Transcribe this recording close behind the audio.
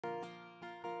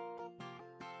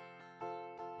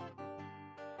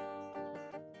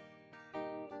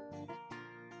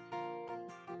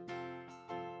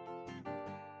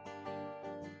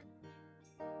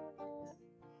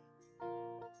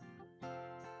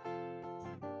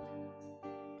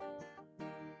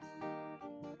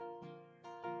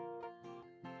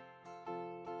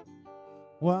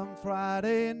One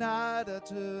Friday night I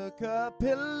took a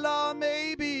pill or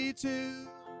maybe two.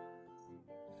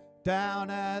 Down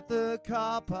at the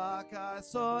car park I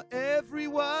saw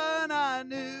everyone I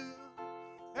knew.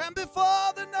 And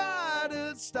before the night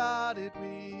had started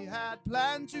we had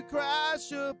planned to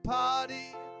crash a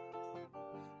party.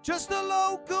 Just a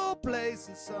local place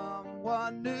that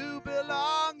someone knew,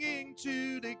 belonging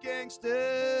to the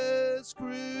gangsters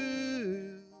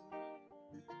crew.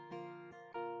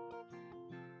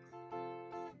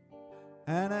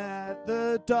 And at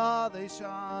the door they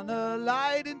shone a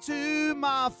light into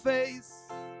my face.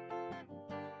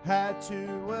 Had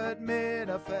to admit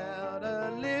I felt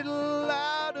a little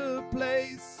out of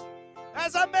place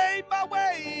as I made my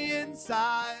way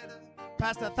inside,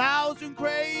 past 1,000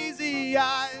 crazy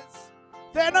eyes.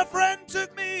 Then a friend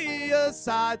took me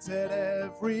aside, said,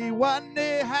 everyone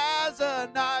here has a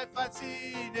knife. I've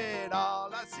seen it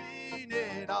all, I've seen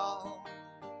it all.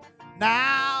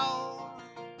 Now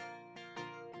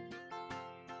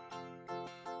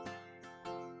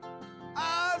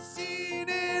I've seen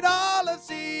it all, I've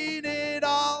seen it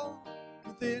all.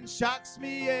 Nothing shocks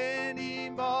me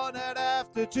anymore, not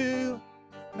after tonight.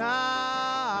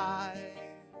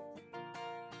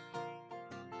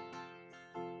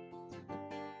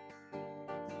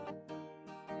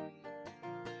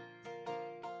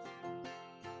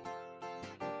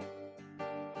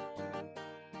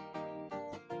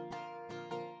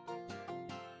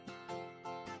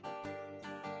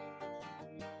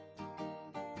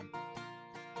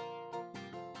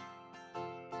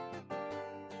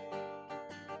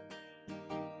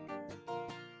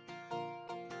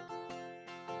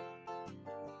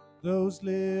 Those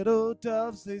little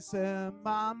doves, they set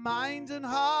my mind and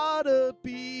heart a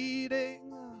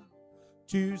beating.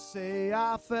 To say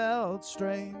I felt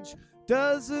strange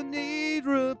doesn't need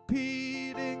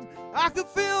repeating. I could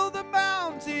feel the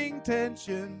mounting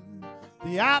tension,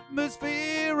 the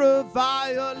atmosphere of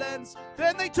violence.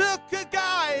 Then they took a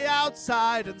guy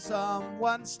outside and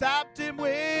someone stabbed him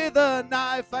with a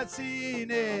knife. I've seen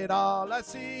it all, I've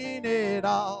seen it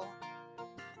all.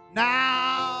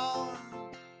 Now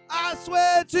I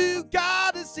swear to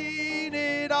God I've seen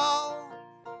it all.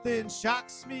 Then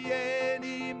shocks me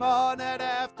anymore, not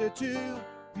after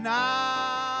tonight.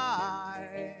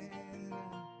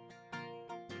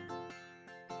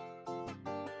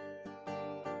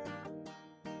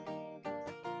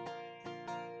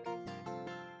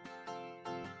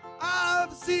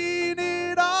 I've seen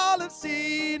it all, I've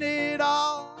seen it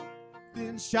all.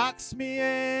 Then shocks me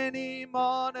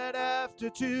anymore, not after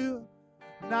tonight.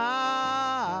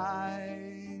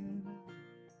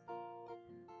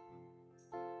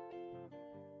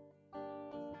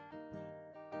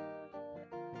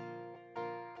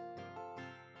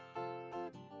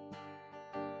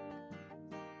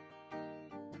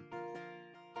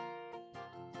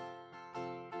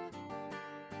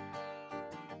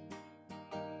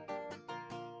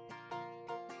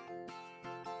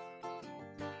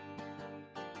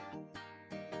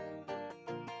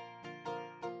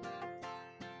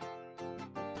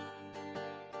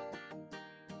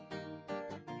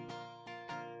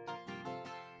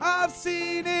 I've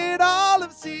seen it all,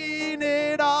 I've seen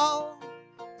it all.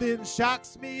 Then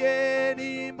shocks me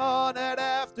anymore, not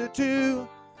after tonight.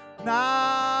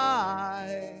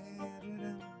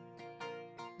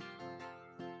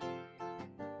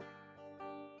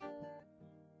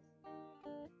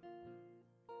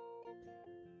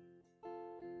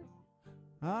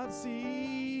 I've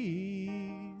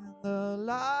seen the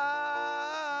light,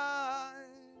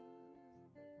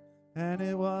 and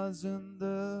it wasn't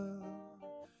the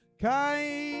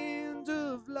kind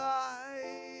of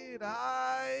light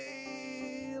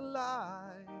I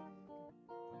like.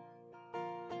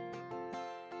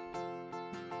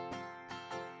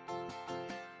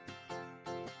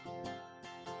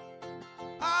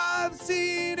 I've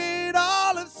seen it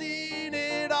all, I've seen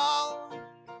it all.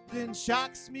 Then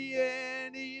shocks me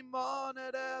anymore,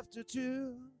 not after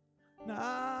tonight.